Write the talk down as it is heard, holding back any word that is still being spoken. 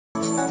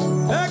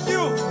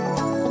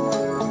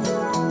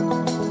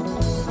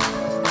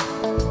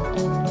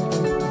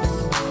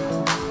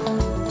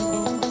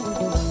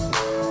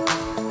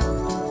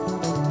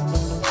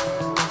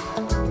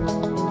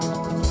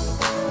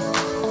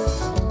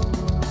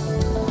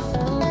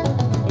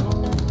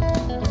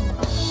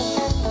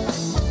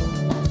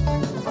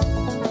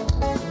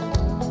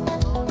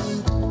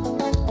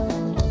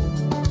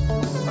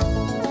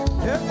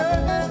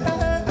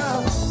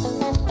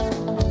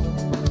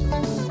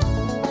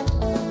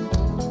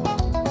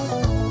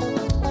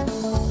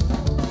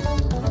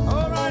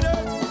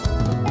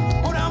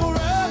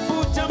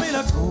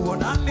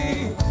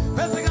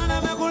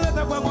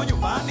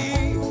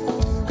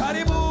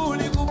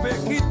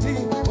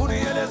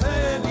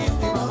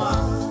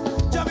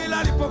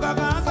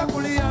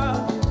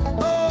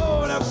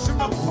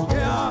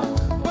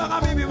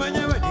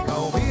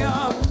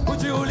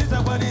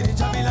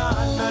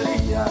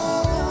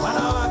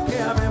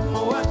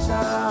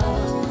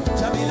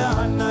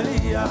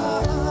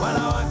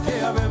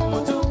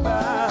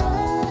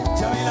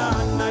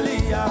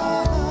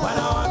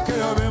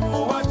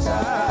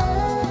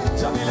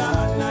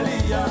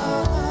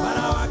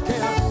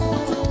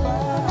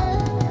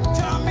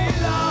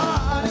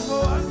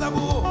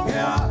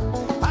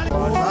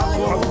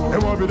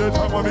me the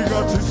time when we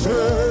got to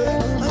say.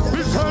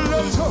 We tell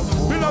them so.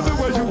 Me love the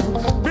way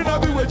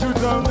you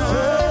dance.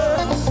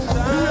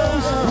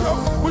 Yes,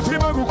 we see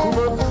my good.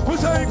 We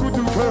say good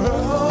to her.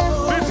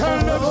 We tell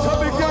them so.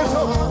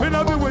 Me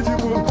love the way you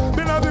move.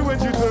 Me love the way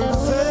you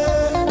dance.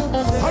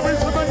 I be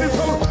somebody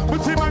so. We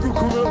see my good.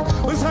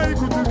 We say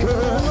good to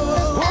her.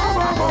 Oh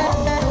mama,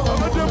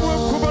 I'm the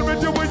one who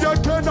made you with your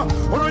canna.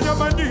 Or on your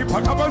money,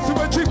 pack up a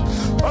switch.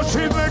 I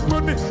see like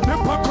money. They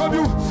pack on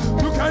you.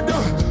 You can't do.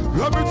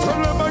 Let me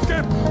tell them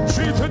again.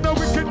 She's a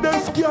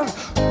wickedness girl,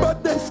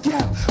 badness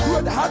girl.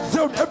 Red hot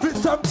zone every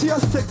time she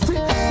is sexy.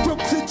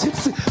 Drugsy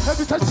gypsy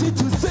every time she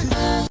do sing.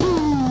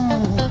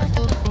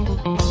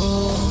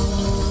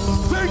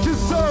 Thank you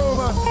so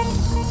much.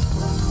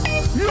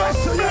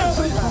 Yes, yes,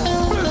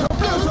 yes.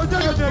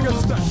 Nyegenyege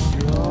style.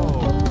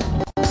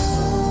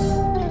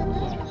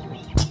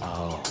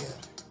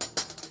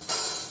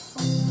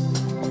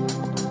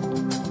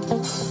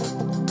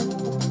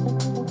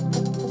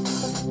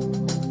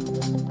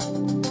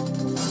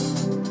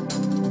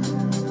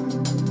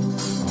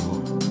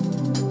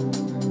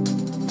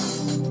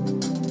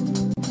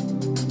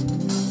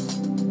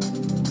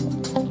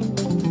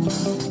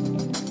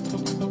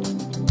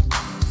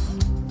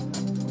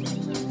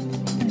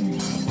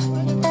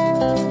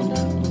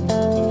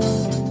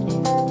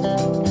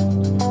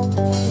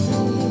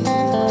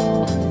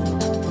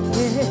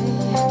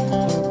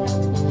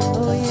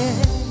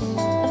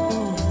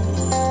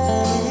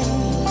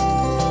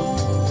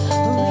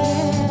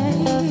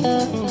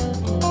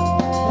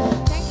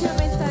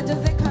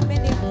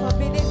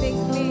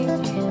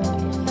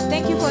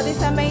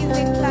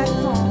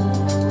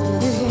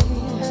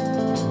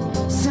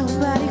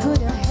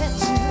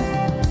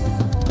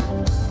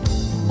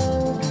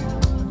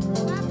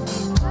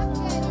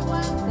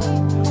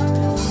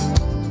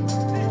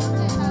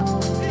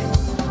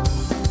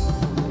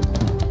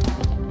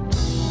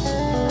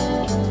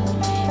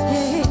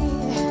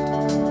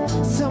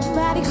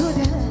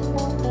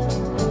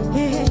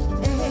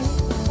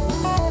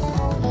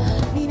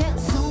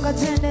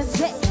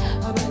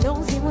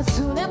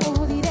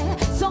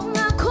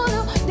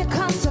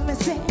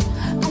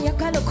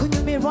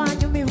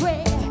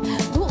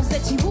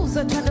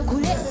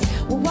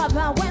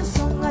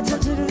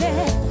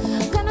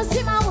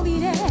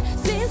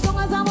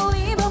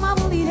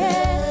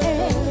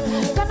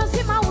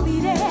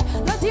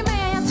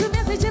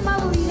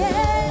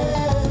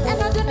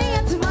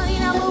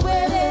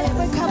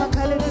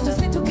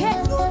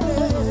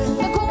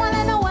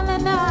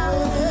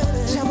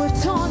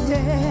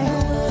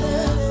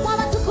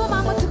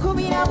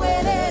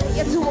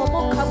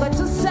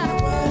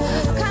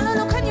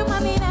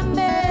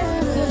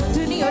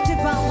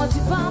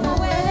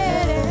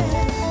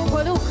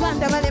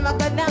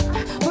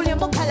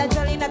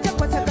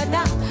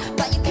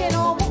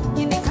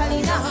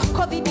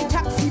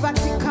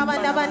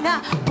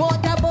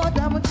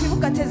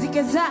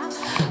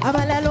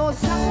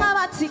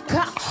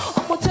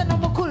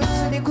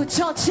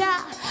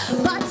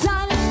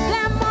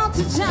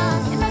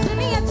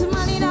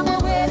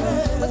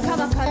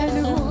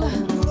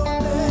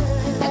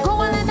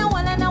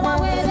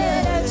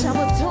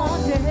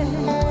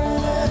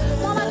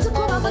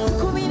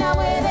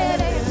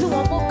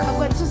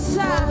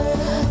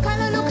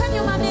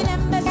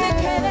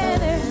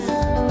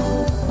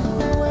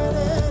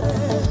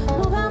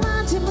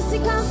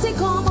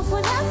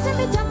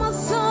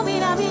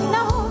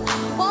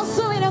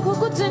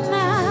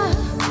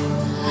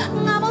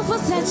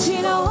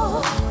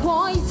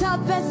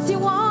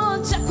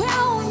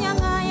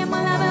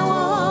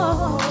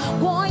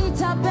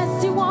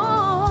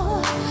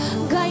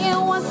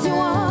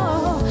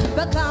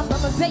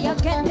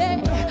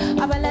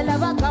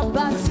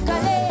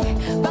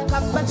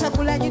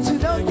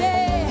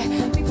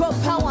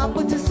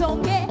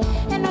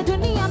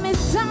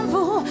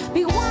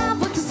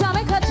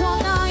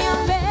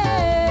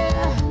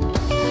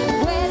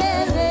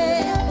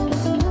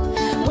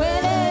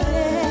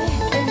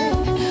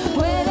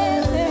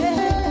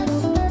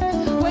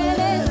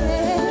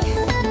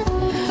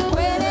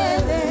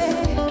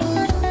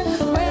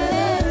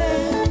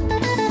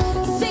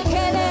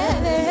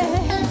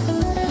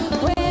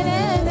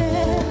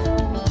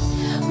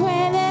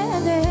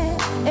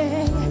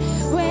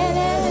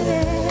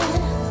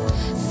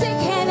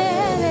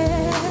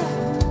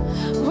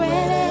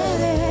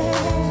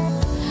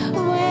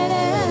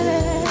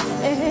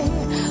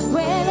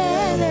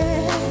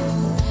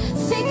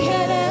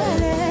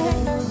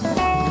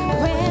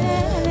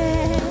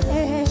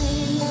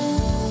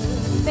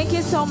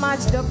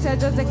 Dr.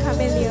 Jose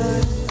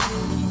Chameleon.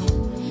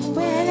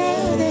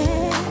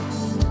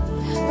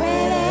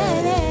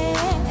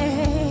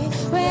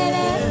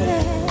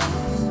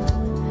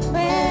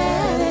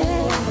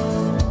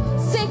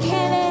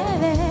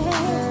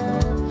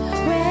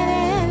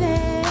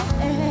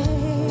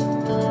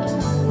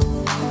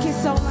 Thank you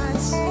so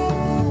much.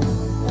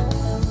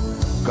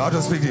 Got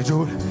to speak the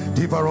truth,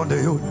 deeper on the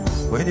youth.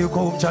 When you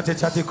come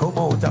chatty, come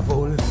out a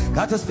fool.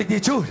 Got to speak the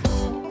truth,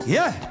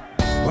 yeah.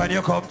 When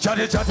you come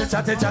chatty,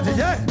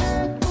 yeah.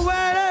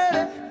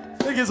 Well,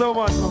 you so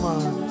much, Mama.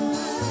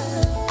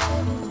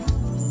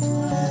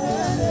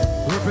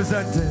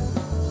 Representing.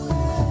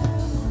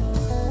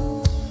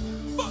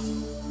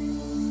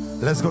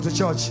 Let's go to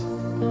church.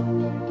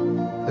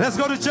 Let's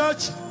go to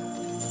church.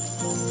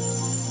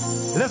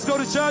 Let's go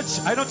to church.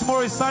 I know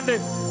tomorrow is Sunday,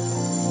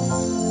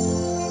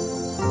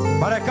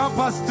 but I can't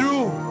pass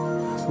through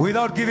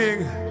without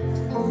giving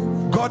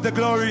God the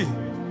glory.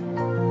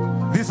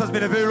 This has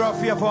been a very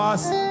rough year for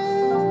us.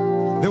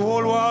 The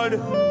whole world,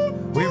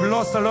 we've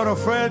lost a lot of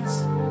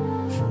friends,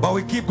 but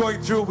we keep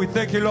going through. We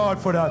thank you, Lord,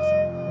 for that.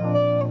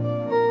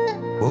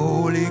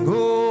 Holy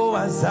go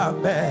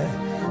azabe,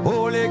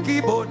 holy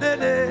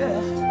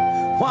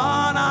kibonene,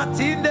 wana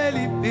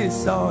tindeli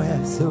piso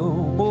yesu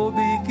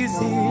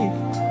mobikisi.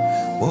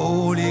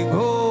 Holy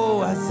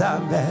go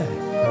azabe,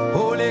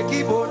 holy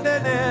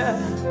kibonene,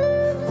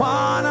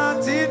 wana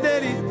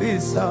tindeli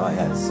piso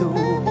yesu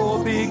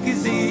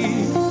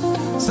mobikisi.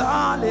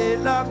 Sale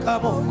la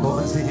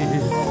kamokozi,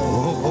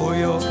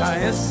 oyo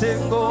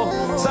kaesengo.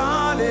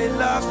 Sale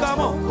la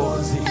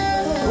kamokozi.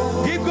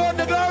 Give God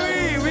the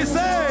glory, we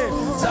say.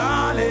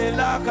 Sale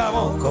la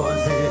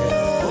kamokozi,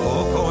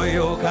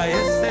 oyo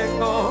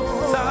kaesengo.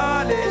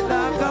 Sale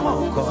la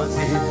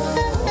kamokozi.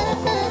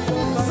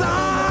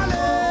 Sale.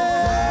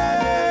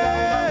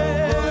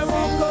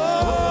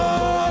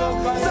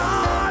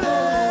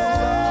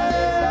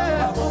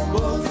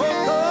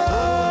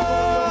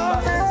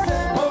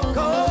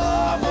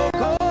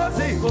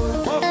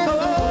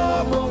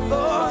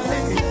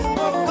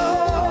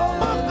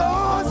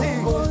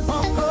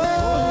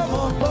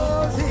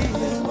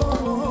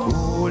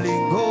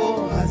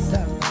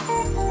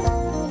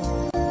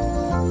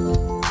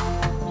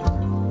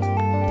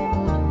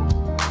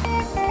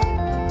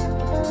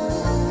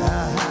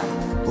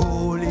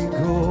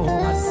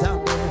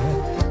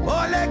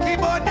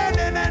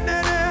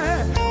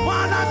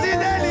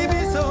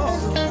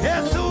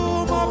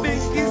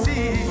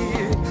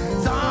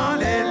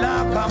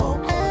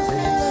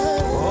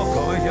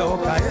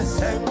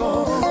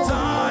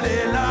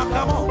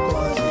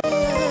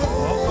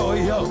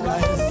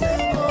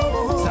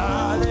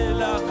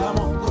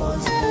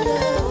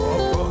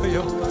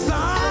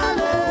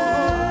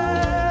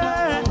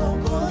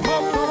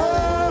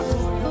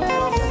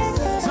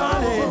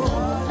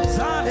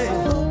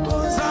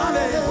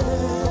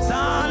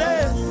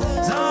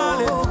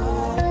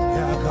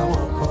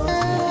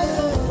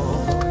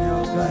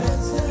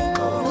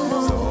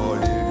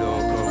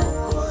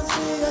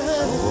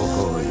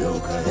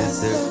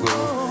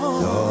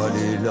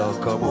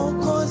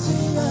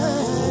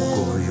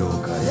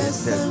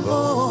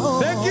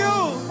 Thank you.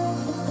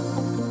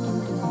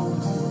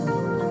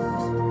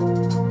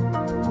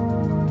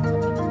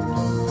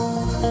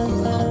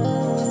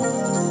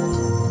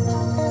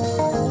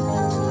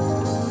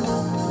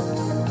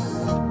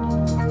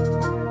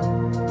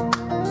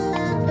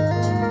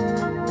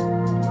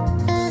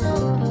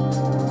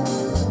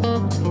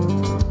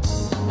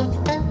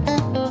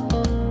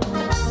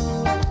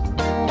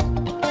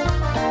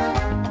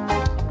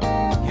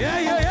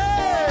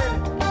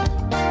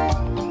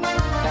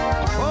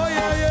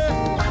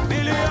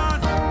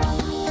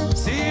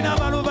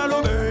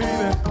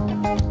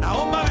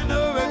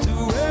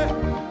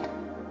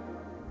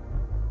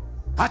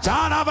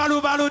 Achana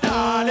balu balu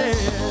dale,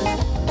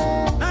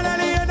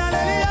 nalelia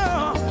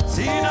nalelia,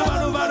 sina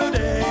balu balu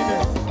dale,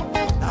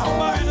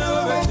 now I know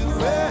where to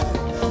it.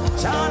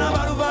 Achana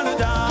balu balu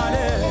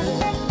dale,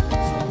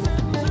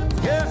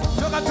 yeah,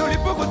 toka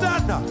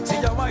tulipokutana,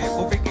 sijawahi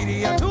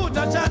kufikiria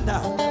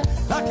tutachana,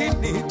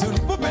 lakini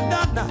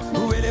tulipopendana,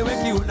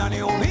 ueleweki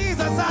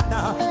unaniumiza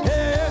sana.